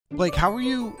Blake, how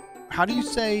do you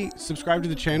say subscribe to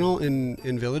the channel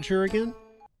in Villager again?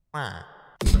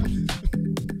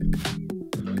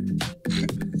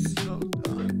 So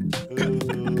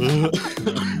dumb.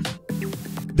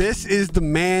 This is the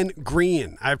man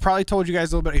Grian. I probably told you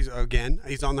guys a little bit.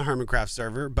 He's on the HermitCraft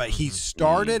server, but he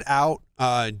started out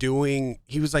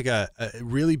he was like a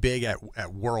really big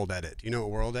at World Edit. Do you know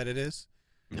what World Edit is?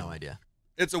 No idea.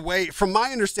 It's a way, from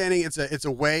my understanding, it's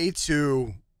a way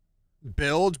to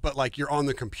build, but like you're on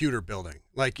the computer building.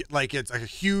 Like it's a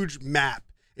huge map,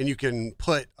 and you can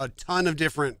put a ton of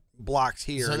different blocks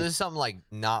here. So this is something like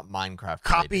not Minecraft.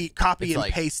 Copy and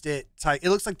like, paste it. It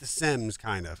looks like The Sims,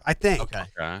 kind of. I think.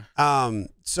 Okay.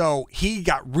 So he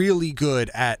got really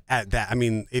good at that. I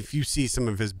mean, if you see some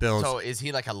of his builds. So is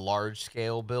he like a large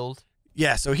scale build?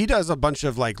 Yeah, so he does a bunch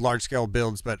of like large scale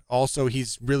builds, but also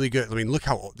he's really good. I mean, look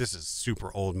how old, this is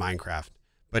super old Minecraft,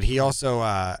 but he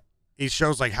also he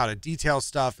shows like how to detail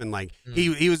stuff, and like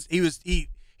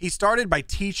he started by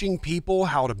teaching people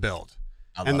how to build,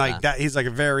 and like that he's like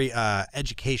a very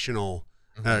educational.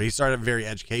 He started very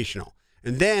educational,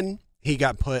 and then he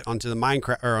got put onto the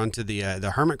Minecraft or onto the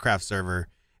HermitCraft server,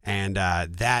 and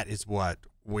that is what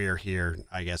we're here,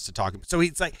 I guess, to talk about. So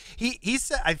he's like he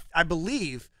said I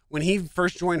believe. When he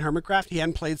first joined HermitCraft, he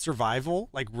hadn't played survival,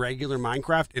 like regular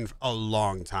Minecraft, in a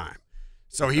long time.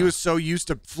 So he was so used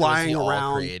to flying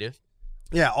around. All creative?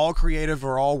 Yeah, all creative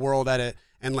or all World Edit,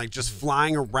 and like just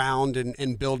flying around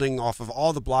and building off of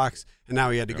all the blocks. And now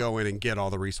he had to go in and get all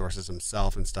the resources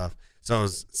himself and stuff. So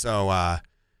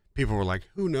people were like,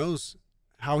 who knows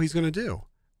how he's going to do?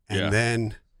 And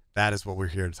then that is what we're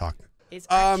here to talk about.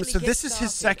 So this is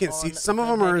his second season. Some of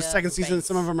them are his second season,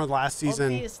 some of them are last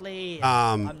season.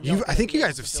 I think you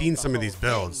guys have seen some of these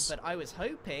builds. But I was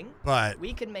hoping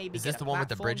we could maybe is this the one with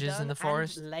the bridges in the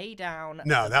forest? Lay down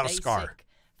no, that was Scar.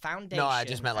 No, I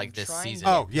just meant like this season.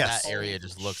 Oh, yes. That area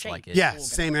just looks like it. Yeah,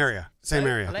 same area. Same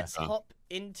area. Let's hop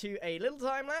into a little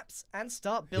time lapse and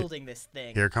start building this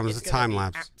thing. Here comes the time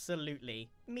lapse. Absolutely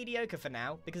mediocre for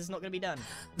now because it's not going to be done.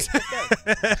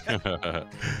 Let's go.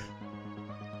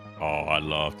 Oh, I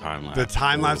love time lapses. The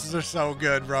time lapses are so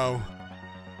good, bro.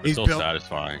 He's so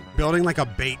satisfying. Building like a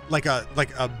base,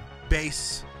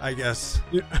 I guess.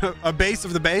 A base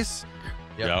of the base.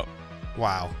 Yep.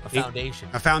 Wow. A foundation.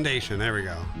 A foundation. There we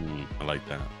go. I like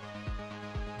that.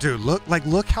 Dude,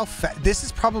 look how fast. This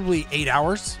is probably 8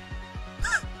 hours.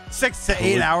 6 to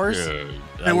 8 hours. Good.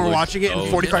 And we're watching it in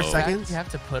 45 seconds. You have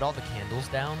to put all the candles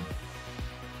down.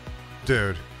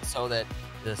 Dude. So that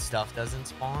the stuff doesn't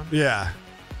spawn. Yeah.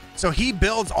 So he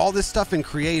builds all this stuff in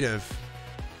creative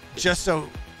just so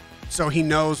he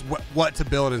knows what to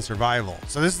build in survival.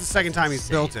 So this is the second time he's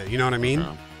built it. You know what I mean?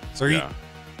 So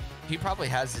he probably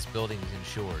has this building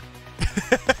insured.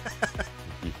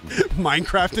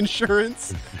 Minecraft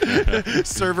insurance,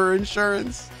 server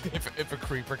insurance. If a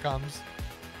creeper comes,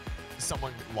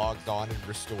 someone logs on and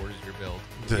restores your build.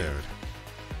 Dude,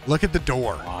 look at the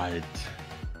door. What?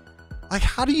 Like,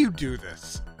 how do you do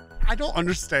this? I don't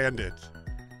understand it.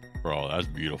 Bro, that's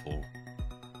beautiful.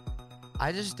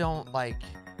 I just don't like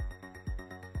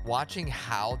watching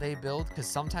how they build, because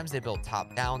sometimes they build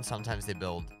top down, sometimes they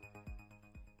build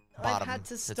bottom. I've had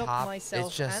to stop top.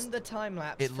 myself and the time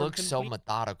lapse. It looks so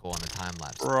methodical in the time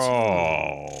lapse.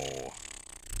 Bro.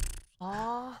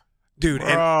 Dude,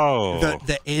 bro. And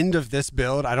the end of this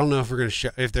build, I don't know if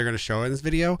they're gonna show it in this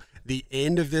video. The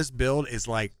end of this build is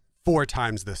like 4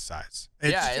 times this size.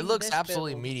 It looks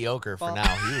absolutely mediocre for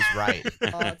now. He was right.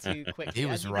 Far too quickly. He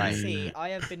was As you right. can see, I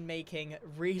have been making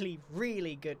really,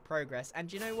 really good progress.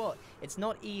 And you know what? It's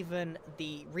not even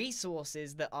the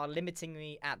resources that are limiting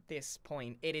me at this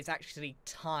point. It is actually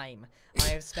time. I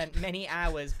have spent many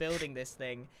hours building this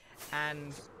thing,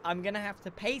 and I'm going to have to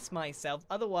pace myself.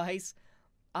 Otherwise,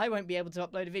 I won't be able to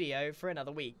upload a video for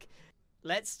another week.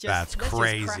 Let's just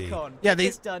crazy. Crack on. Yeah, Get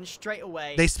this done straight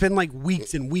away. They spend like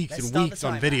weeks and weeks and weeks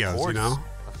on videos, you know?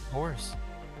 Of course.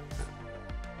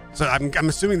 So I'm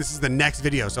assuming this is the next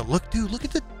video. So look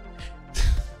at the.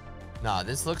 No,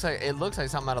 this looks like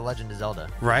something out of Legend of Zelda.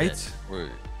 Right?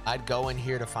 I'd go in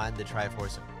here to find the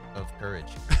Triforce of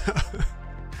Courage.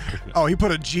 Oh, he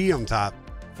put a G on top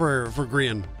for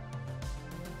Grian.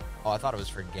 Oh, I thought it was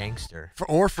for gangster.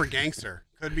 For gangster.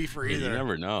 Could be for either. You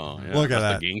never know. Yeah, look at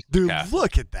that, dude. Cast.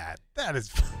 Look at that.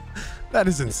 That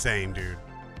is insane, dude.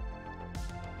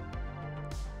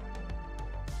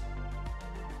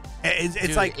 It's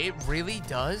dude, like it really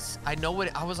does. I know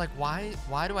what I was like. Why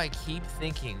do I keep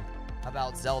thinking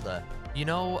about Zelda? You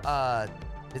know,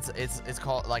 it's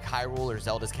called like Hyrule or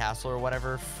Zelda's Castle or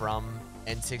whatever from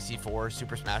N64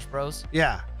 Super Smash Bros.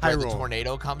 Yeah, Where the Hyrule.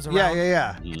 tornado comes around.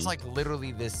 Yeah. It's like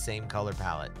literally this same color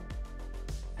palette.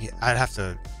 Yeah, I'd have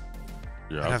to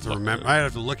remember. I'd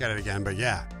have to look at it again, but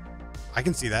yeah, I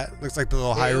can see that. Looks like the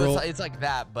little Hyrule. It's like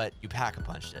that, but you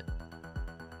pack-a-punched it.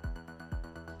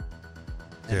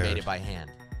 And Dude. made it by hand.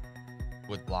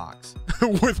 With blocks.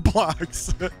 With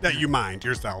blocks that you mined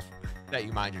yourself. That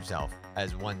you mind yourself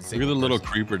as one Look at single the little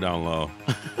person. creeper down low.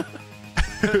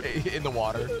 In the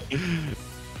water.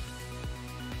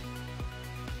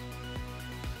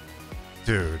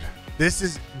 Dude, this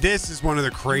is one of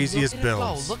the craziest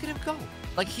builds. Look at him go.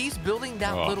 Like he's building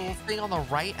that little thing on the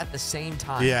right at the same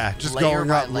time. Yeah, just layer going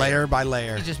by up layer by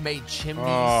layer. He just made chimneys.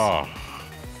 Oh,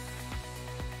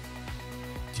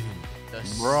 Dude,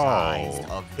 the Bro. size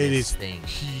of this It is thing.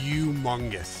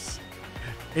 humongous.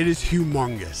 It is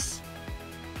humongous.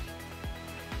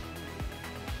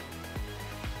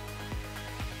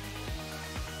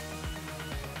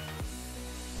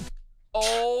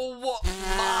 Oh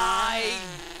my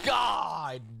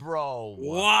God, bro.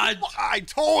 what? I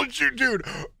told you, dude.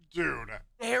 Dude.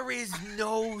 There is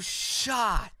no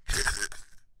shot.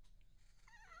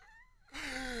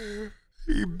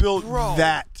 He built Bro.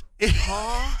 that.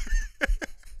 Huh?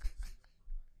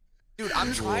 Dude,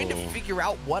 I'm trying to figure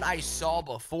out what I saw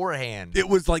beforehand. It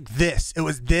was like this. It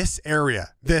was this area.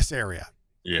 This area.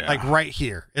 Yeah. Like right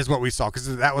here is what we saw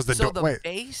because that was the So door. the Wait.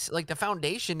 base, like the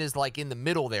foundation is like in the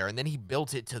middle there, and then he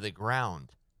built it to the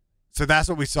ground. So that's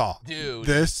what we saw. Dude.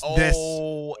 This,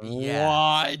 Oh,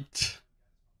 yeah. What?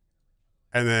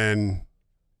 and then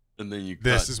And then you.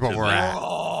 This cut is what to we're that. at.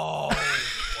 Oh.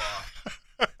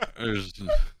 There's-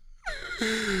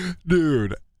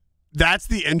 dude, that's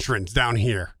the entrance down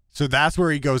here. So that's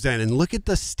where he goes in, and look at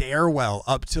the stairwell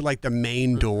up to like the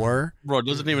main door. Bro, it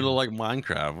doesn't even look like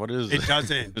Minecraft. What is It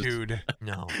doesn't, dude.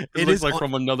 No. It It looks is like un-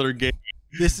 from another game.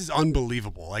 This is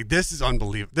unbelievable. Like this is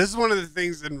unbelievable. This is one of the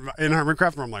things in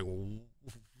HermitCraft where I'm like,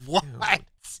 what?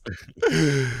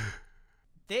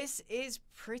 This is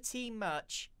pretty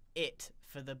much it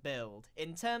for the build.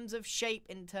 In terms of shape,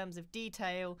 in terms of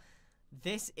detail,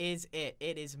 this is it.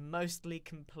 It is mostly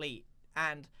complete.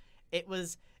 And it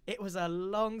was a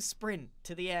long sprint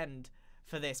to the end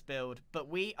for this build, but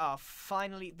we are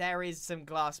finally, there is some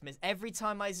glass miss. Every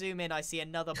time I zoom in, I see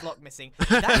another block missing.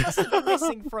 That must have been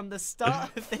missing from the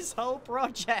start of this whole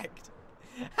project.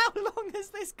 How long has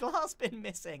this glass been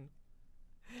missing?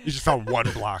 You just found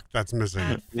one block that's missing.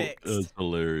 And fixed. That's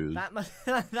hilarious.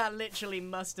 That literally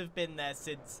must have been there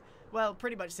since, well,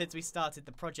 pretty much since we started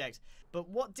the project. But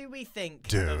what do we think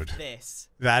Dude. of this?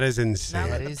 That is Now insane.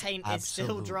 that That the is paint is still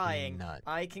absolutely drying, nuts.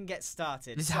 I can get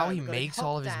started. This is how So, he I'm gonna makes hop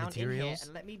all of his down in here materials?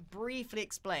 and let me briefly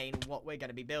explain what we're going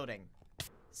to be building.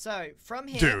 So from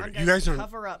here, Dude, I'm you going guys to are-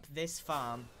 cover up this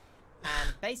farm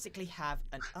and basically have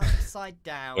an upside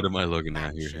down. What am I looking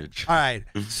at here, mansion. Hitch? All right.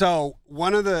 So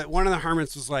one of the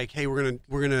hermits was like, "Hey, we're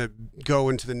gonna go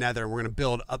into the Nether and we're gonna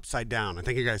build upside down." I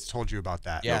think you guys told you about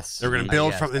that. Yes. They're gonna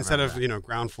build Yes, from I instead of remember that.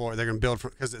 ground floor. They're gonna build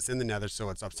from because it's in the Nether, so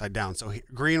it's upside down. So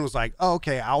Grian was like, "Oh,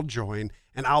 okay, I'll join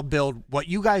and I'll build what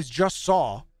you guys just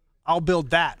saw. I'll build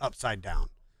that upside down."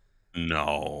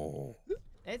 No.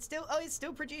 It's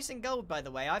still producing gold, by the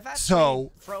way. I've actually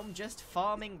So- from just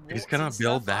farming. He's warts gonna and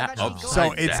build stuff, I've that actually upside got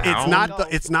So it's down? not gold the for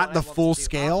what I want to full do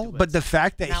scale, but afterwards. the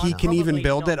fact that Now, he I'm can even probably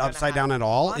build not it gonna upside have down at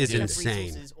all one, is enough insane.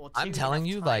 resources, or I'm two, telling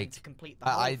enough you, time like, to complete the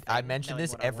whole I thing, mentioned knowing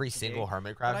this what I every want to single do. But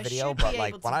I HermitCraft video, should be but like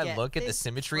able when to I get look at the this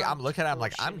symmetry, I'm front looking at it, I'm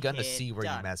like, I'm portion gonna here see where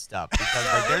you done. messed up because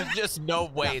like there's just no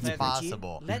way it's Without further ado,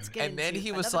 possible. let's get And then into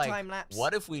he was another like, time-lapse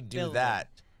what if we do building. that?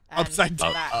 And Upside for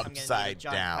down. that, I'm gonna need a Upside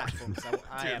giant down. platform, so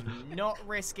I am not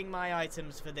risking my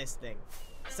items for this thing.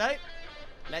 So,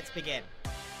 let's begin.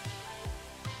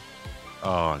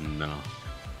 Oh no.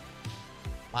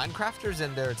 Minecrafters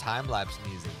and their time-lapse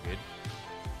music, dude.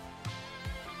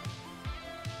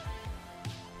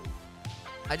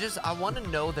 I want to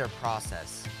know their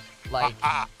process. Like,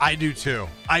 I do too.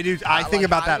 I think like,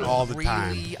 about I that would all the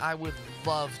time. I would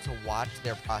love to watch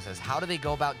their process. How do they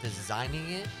go about designing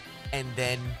it and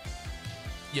then,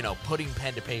 putting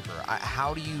pen to paper?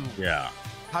 How do you Yeah.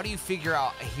 figure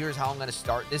out, here's how I'm going to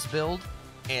start this build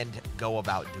and go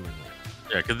about doing it?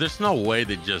 Yeah, because there's no way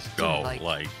they just go like-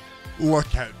 like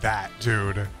Look at that,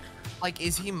 dude. Like,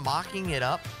 is he mocking it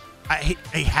up I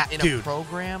in a dude.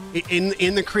 program?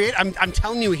 In the create, I'm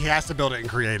telling you, he has to build it in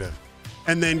creative,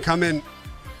 and then come in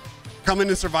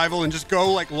survival and just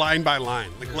go like line by line,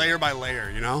 like layer by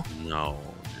layer. no,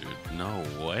 dude, no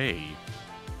way.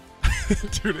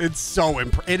 Dude,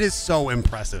 it is so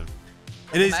impressive.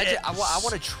 It is. Imagine, I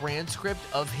want a transcript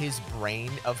of his brain,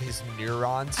 of his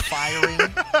neurons firing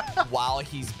while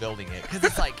he's building it. Because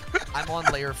it's like, I'm on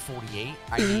layer 48.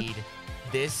 I need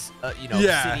this,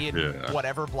 obsidian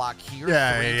whatever block here, 3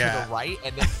 to the right,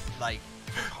 and then like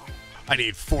I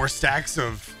need 4 stacks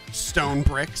of stone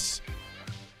bricks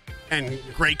and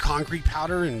gray concrete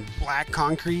powder and black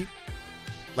concrete.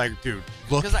 Like, dude,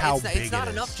 look how big it is. It's not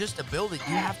enough just to build it.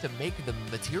 You have to make the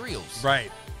materials.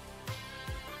 Right.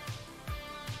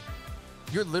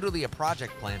 You're literally a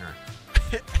project planner.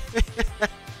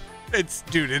 It's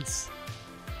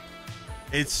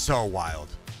so wild.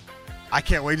 I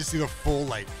can't wait to see the full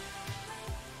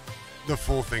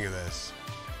thing of this.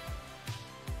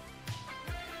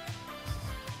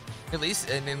 At least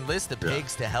and enlist the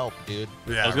pigs to help, dude.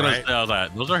 Yeah, I was gonna say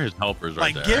that. Those are his helpers,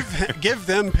 right there. Give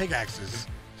them pickaxes.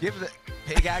 Give the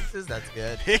pickaxes. That's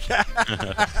good.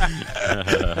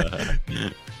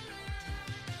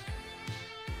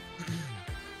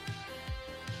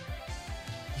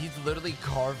 He's literally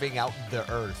carving out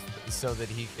the earth so that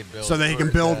he can build. So that he can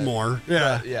build more.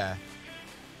 Yeah. Yeah.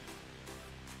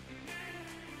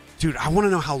 Dude, I want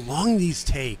to know how long these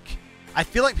take. I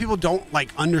feel like people don't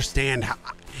understand how.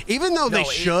 Even though they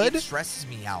should, it stresses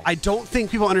me out. I don't think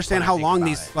people understand how long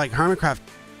these HermitCraft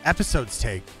episodes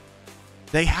take.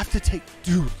 They have to take,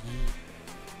 dude.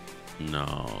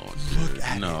 No. Look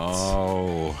at it.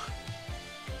 Oh,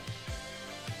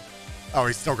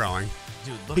 he's still going.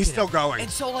 Dude, look he's at still him. going.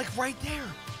 And so right there.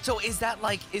 So is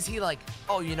he like,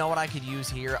 oh, you know what I could use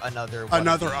here? Another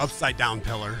upside down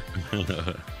pillar.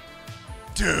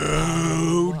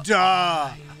 Dude,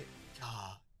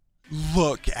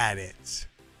 look at it.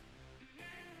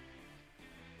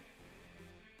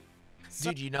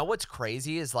 Dude, you know what's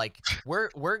crazy is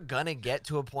we're gonna get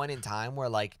to a point in time where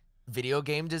video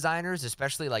game designers,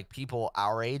 especially people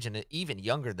our age and even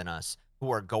younger than us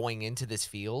who are going into this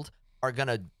field, are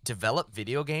gonna develop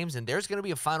video games, and there's gonna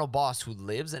be a final boss who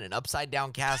lives in an upside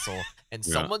down castle, and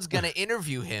someone's gonna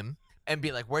interview him and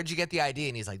be like, "Where'd you get the idea?"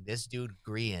 And he's like, "This dude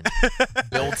Grian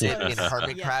built it in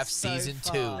HermitCraft Season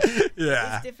 2."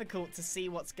 Yeah, it's difficult to see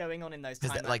what's going on in those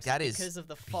timelapses that is because of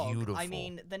the fog. beautiful. I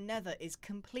mean, the Nether is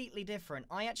completely different.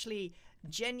 I actually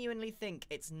genuinely think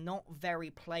it's not very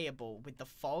playable with the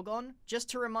fog on. Just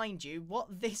to remind you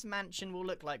what this mansion will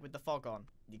look like with the fog on.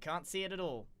 You can't see it at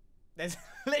all. There's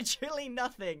literally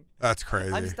nothing. That's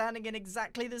crazy. I'm standing in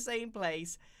exactly the same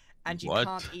place, and you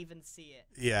can't even see it.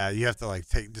 Yeah, you have to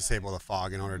disable the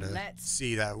fog in order to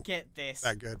see that. Get this.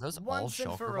 That good. Once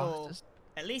and for all,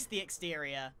 at least the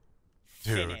exterior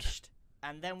finished,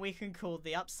 and then we can call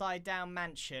the upside down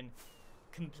mansion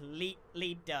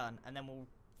completely done, and then we'll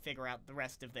figure out the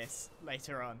rest of this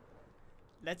later on.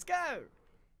 Let's go.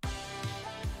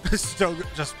 Still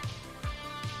just.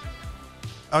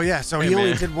 Oh yeah, so he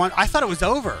only did one. I thought it was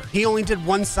over. He only did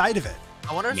one side of it.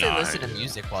 I wonder if they listen to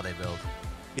music while they build.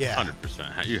 Yeah,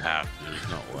 100%. You have to. There's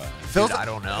no way. Dude, I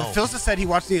don't know. Philza said he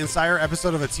watched the entire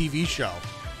episode of a TV show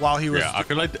while he was I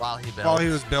feel like while he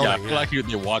was building. Yeah, I feel like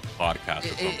they watch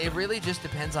podcasts. It really just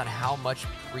depends on how much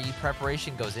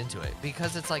pre-preparation goes into it,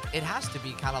 because it's it has to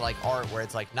be kind of like art, where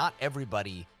it's not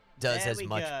everybody does as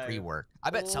much pre-work. I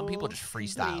bet some people just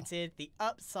freestyle. Completed. The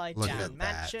upside down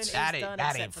mansion is done.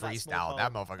 That ain't freestyle.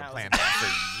 That motherfucker planned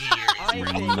that for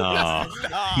years. No,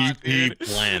 he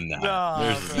planned that.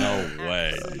 There's no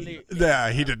way.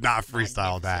 Yeah, he did not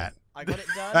freestyle that. I got it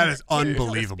done. That is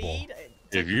unbelievable.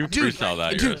 If you freestyle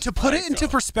that, dude, to put it into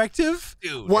perspective,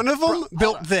 one of them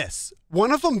built this.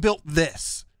 One of them built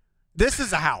this. This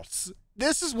is a house.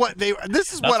 This is what I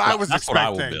was expecting. What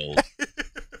I would build.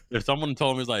 If someone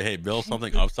told me, hey, build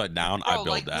something upside down, I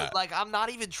build that. I'm not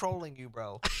even trolling you,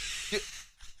 bro.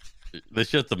 This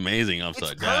shit's amazing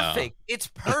upside down. It's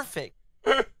perfect.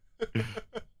 That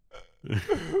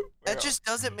just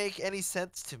doesn't make any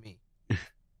sense to me.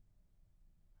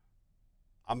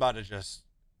 I'm about to just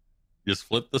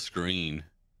flip the screen.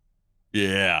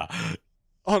 Yeah.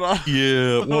 Hold on.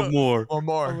 Yeah, one more. I'm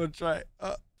gonna try.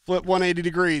 Flip 180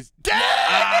 degrees. Yes!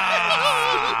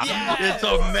 It's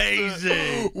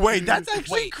amazing. Wait, that's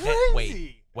actually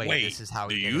crazy. Wait, this is how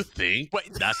he did it. Do you think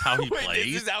that's how he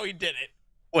plays? This is how he did it.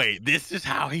 Wait, this is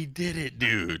how he did it,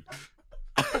 dude.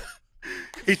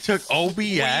 He took OBS.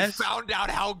 We found out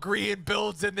how Grian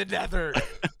builds in the Nether.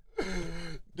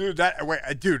 Dude,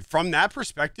 from that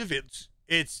perspective,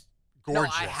 it's gorgeous. No,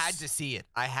 I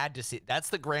had to see it. That's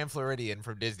the Grand Floridian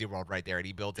from Disney World right there, and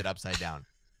he built it upside down.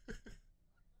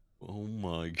 Oh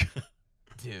my god.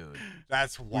 Dude,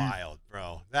 that's wild,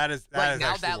 bro. That is now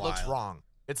that wild. looks wrong.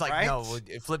 It's no,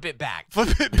 flip it back. Flip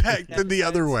it back to the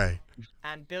other way.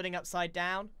 And building upside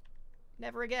down,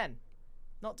 never again.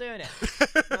 Not doing it.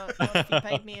 Not if you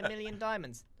paid me $1 million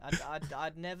diamonds.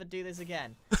 I'd never do this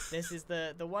again. This is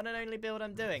the one and only build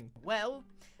I'm doing. Well,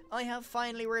 I have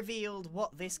finally revealed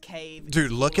what this cave is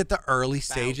Dude, look all at the early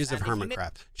stages of and if you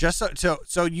HermitCraft. Just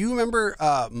so you remember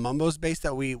Mumbo's base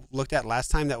that we looked at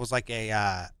last time? That was like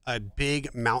a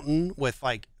big mountain with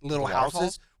like little Waterfall?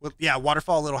 houses with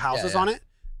waterfall, little houses on it.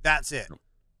 That's it,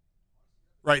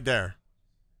 right there.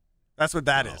 That's what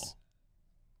that is.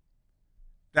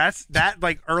 That's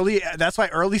like early. That's why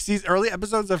early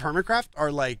episodes of HermitCraft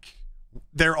are like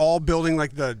they're all building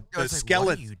like the skeleton.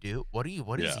 What do you do?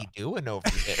 What is he doing over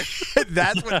there?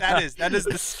 That's what that is. That is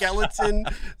the skeleton.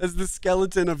 That's the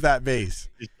skeleton of that base.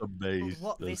 It's the base.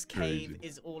 what That's this crazy. cave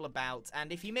is all about.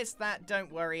 And if you missed that,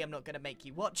 don't worry, I'm not going to make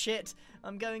you watch it.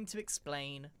 I'm going to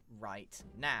explain right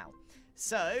now.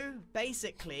 So,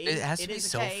 basically, It has to be is a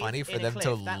so cage funny for in a them cliff.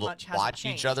 to That much hasn't watch each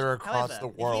changed. other across However, the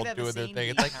if you've world ever doing their seen thing.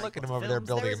 It's the like, Harry look at Potter him over there films,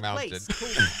 building there a is mountain.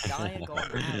 place called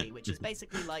Diagon Alley, which is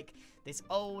basically like this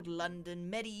old London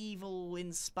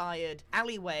medieval-inspired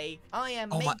alleyway. I am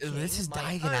Oh my- making this is my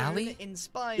Diagon own Alley?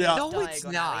 inspired Yeah. No, it's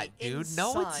Diagon not, Alley dude.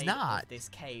 No, it's inside not. of this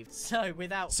cave. So,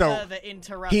 without So, further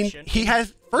interruption, he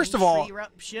has first of all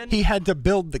interruption, he had to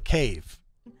build the cave.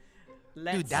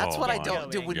 let's Dude, that's what I get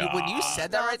don't. Dude, going. when you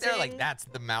said that right there, like Starting that's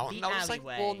the mountain. the I was like,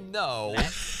 well, alleyway. no.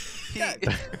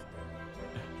 go.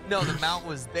 No, the mountain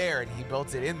was there, and he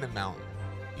built it in the mountain.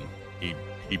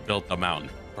 He built the mountain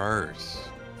first.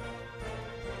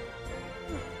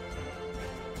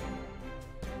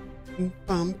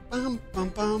 Bum, bum, bum,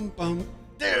 bum, bum.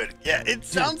 Dude, yeah, it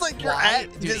sounds like you're Why-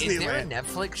 at dude, is there a Disneyland.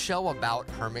 Netflix show about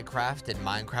HermitCraft and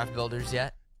Minecraft builders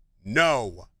yet?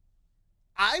 No,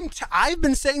 I've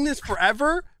been saying this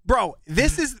forever, bro.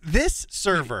 This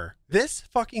server, this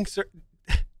fucking server.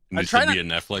 Needs try to be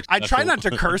not- a Netflix. I try special. not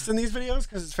to curse in these videos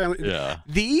because it's family. Yeah.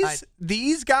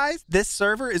 These guys, this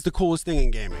server is the coolest thing in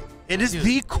gaming. It is Dude,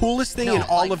 the coolest thing in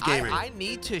all of gaming. I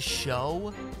need to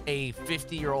show a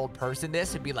 50-year-old person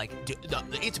this and be like, dude,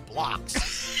 it's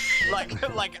blocks. like,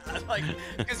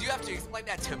 because you have to explain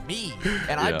that to me.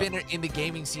 And I've been in the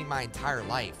gaming scene my entire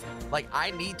life. Like,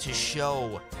 I need to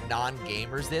show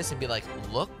non-gamers this and be like,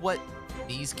 look what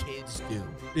these kids do.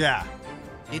 Yeah.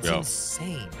 It's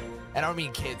insane. And I don't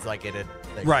mean kids like in a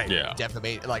like, Right. Yeah.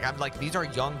 defamation. Like, I'm like, these are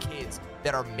young kids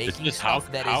that are making just how-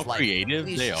 stuff that how is like creative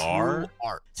is they true are.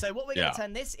 art. So what we're Yeah. going to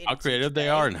turn this into How creative they today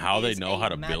are and how they is know a how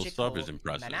to build stuff is magical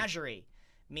impressive. Menagerie,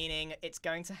 meaning it's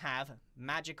going to have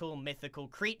magical, mythical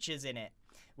creatures in it,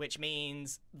 which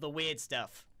means the weird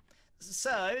stuff.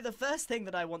 So the first thing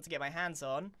that I want to get my hands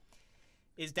on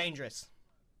is dangerous.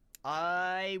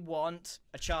 I want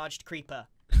a charged creeper.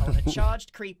 I want a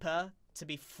charged creeper to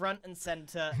be front and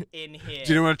center in here.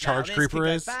 Do you know what a Now, charged this creeper could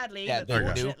go is? Badly, Yeah, but they're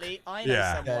fortunately, I know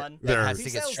Yeah. someone That They're- has who to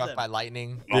get sells struck them. by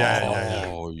lightning. Yeah.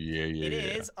 Oh yeah. It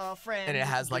is our friend. And it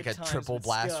has like Good a Times triple with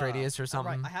blast Scar. radius or All right,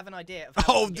 something. I have an idea. Of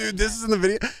how Oh, to get dude, in this there. is in the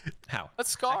video. How? Let's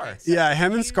Scar. Okay, so Yeah,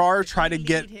 him and you- Scar if try to you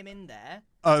get. lead him in there.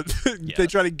 They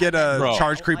try to get a Bro,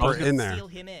 charged I creeper can in there. Seal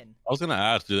him in. I was gonna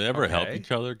ask, do they ever help Okay.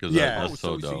 each other? Because Yeah. that's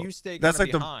so dope. you stay That's kinda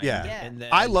like the- behind, yeah. Yeah. and then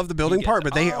I love the building you get part, to-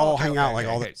 but they Oh, all okay, hang okay, out like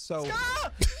okay, all okay. the. So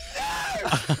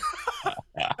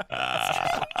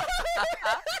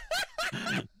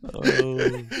Oh.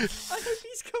 I hope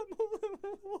he's got more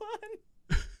than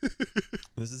one.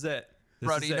 this is it. This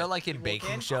Bro, is do you it. know like in Walk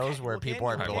baking in, shows okay, where walk people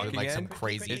in, are okay, building walking like some in.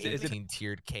 crazy Is it-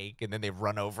 18-tiered cake and then they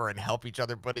run over and help each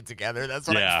other put it together? That's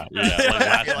what Yeah, I yeah, like I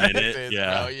last feel like minute, this is,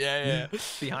 yeah. bro. Yeah.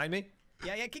 behind me?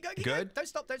 Yeah, keep going, keep Good. going. Don't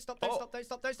stop, don't stop, don't Oh. stop, don't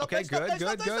stop, don't stop. Okay, don't stop, good, don't good,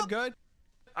 stop, don't good, stop. good.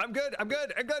 I'm good. I'm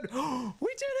good. I'm good.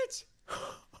 We did it.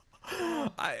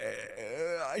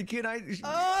 I can I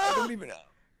don't even know.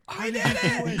 We did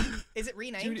it! Is it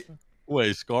renamed? Dude,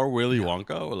 Wait, Scar Willy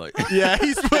Wonka? Or like, Yeah,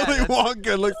 he's Willy that's-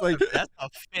 Wonka. Looks like. That's a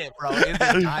fit, bro. In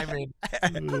the timing. It's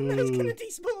gonna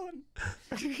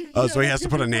despawn. Oh, so he has to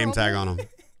put a name tag on him. Do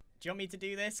you want me to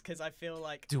do this? Because I feel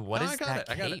like Dude, what no, is I got that it.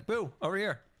 I got cape? it. Boo, over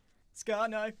here. Scar,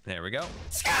 no. There we go.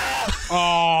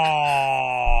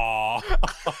 oh.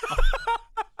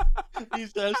 He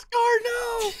says, Scar,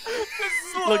 no.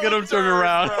 Look at him turn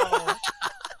around.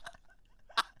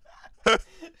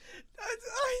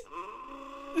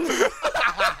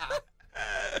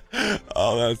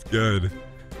 Oh, that's good.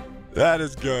 That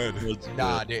is good.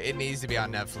 Nah, dude, it needs to be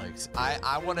on Netflix.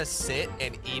 I want to sit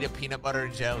and eat a peanut butter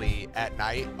and jelly at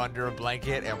night under a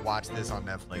blanket and watch this on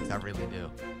Netflix. I really do.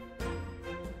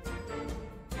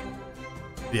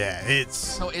 Yeah, it's.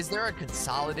 So, is there a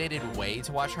consolidated way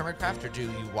to watch HermitCraft, or do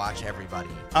you watch everybody?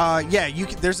 Yeah, you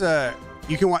can. There's a.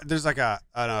 You can watch. There's like an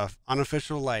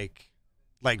unofficial like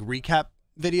recap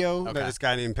video that Okay. this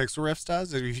guy named Pixel Riffs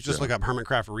does. If you just look up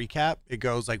HermitCraft recap, it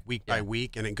goes like week by Yeah.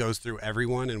 week, and it goes through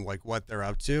everyone and like what they're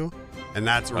up to, and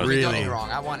that's Don't Don't get really. me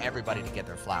wrong. I want everybody to get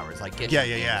their flowers. Like, get Yeah,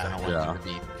 your yeah, games. yeah. I don't want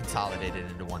them to be consolidated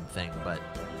into one thing. But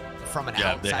from an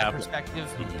Yeah, they outside have-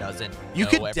 perspective who doesn't You know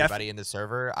could everybody in the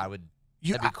server, that'd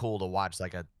be cool to watch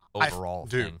like a overall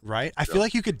thing. Right? I feel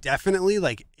like you could definitely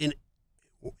like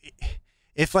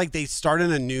if like they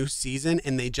started a new season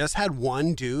and they just had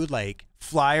one dude like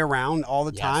fly around all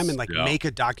the time and like make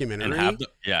a documentary and have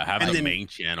the then main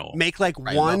channel, make like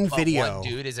Right, one but video. one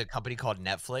dude is a company called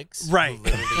Netflix, Right.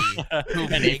 Who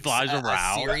And he makes flies a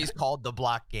around. series called The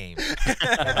Block Game, and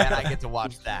then I get to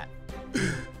watch that.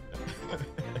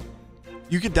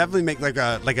 You could definitely make like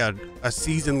a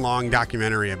season long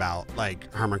documentary about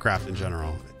like HermitCraft in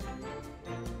general.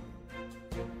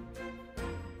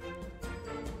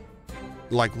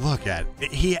 Like, look at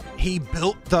it. He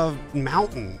built the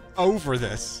mountain over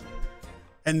this,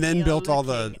 and then We are built all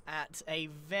the looking at a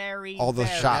very all the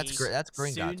very shots. That's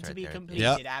Green soon Dots to right be there.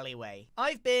 completed alleyway.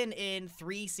 I've been in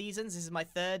 3 seasons. This is my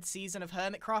 3rd season of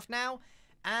HermitCraft now,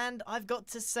 and I've got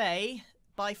to say,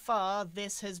 by far,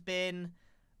 this has been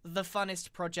the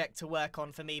funnest project to work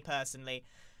on for me personally.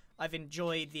 I've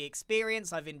enjoyed the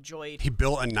experience. I've enjoyed. He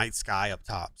built a night sky up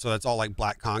top, so that's all like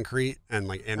black concrete and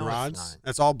like end No, it's rods. not.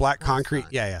 That's all black No, it's concrete.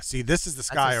 not. Yeah. See, this is the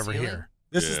sky a over ceiling? here.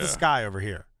 This is the Yeah. sky over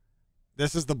here.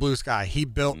 This is the blue sky. He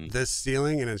built this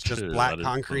ceiling, and it's just Dude, black that is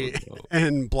so concrete dope.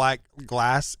 and black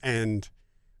glass and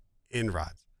end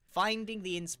rods. Finding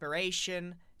the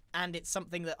inspiration, and it's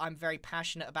something that I'm very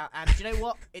passionate about. And do you know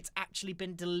what? It's actually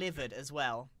been delivered as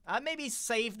well. Maybe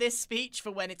save this speech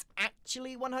for when it's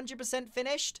actually 100%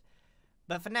 finished.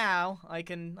 But for now, I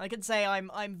can say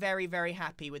I'm very, very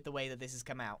happy with the way that this has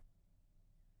come out.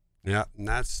 Yeah, and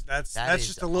that's That is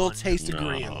just a little taste of No.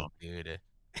 Grian. Dude.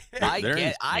 They're I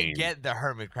insane. get the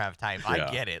HermitCraft type. I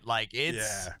Yeah. get it. Like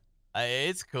it's Yeah,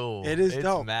 it's cool. It is it's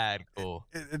dope. mad cool.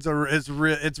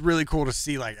 it's really cool to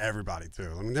see like everybody too.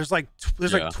 I mean, there's like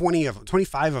 20 of them,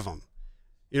 25 of them.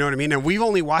 You know what I mean? And we've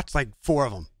only watched like 4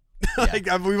 of them. Like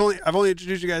I've only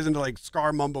introduced you guys into like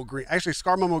Scar Mumble Green. Actually,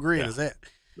 Scar Mumble Green is it.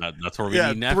 That's where we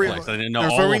Yeah, need 3 of Netflix. them. I didn't know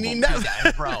That's all where we of need them. Netflix.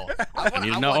 Yeah, bro. I need to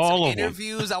want know all some of them.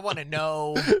 interviews. I want to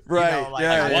know. Right, You know, like,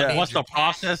 yeah, I want yeah. major What's the facts.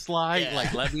 process like? Yeah.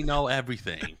 Like, let me know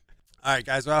everything. All right,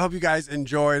 guys. Well, I hope you guys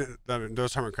enjoyed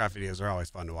those HermitCraft videos. Are always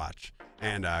fun to watch.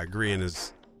 And Grian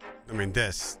is, I mean,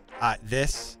 this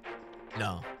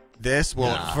No. will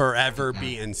Nah. forever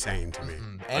be insane to me.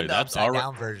 And the that's upside alre-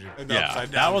 down version. Yeah, Upside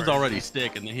that down was version. already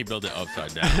stick, and then he built it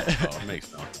upside down. So it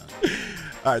makes no sense.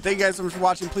 All right, thank you guys so much for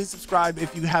watching. Please subscribe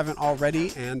if you haven't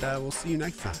already, and we'll see you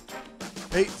next time.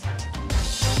 Peace.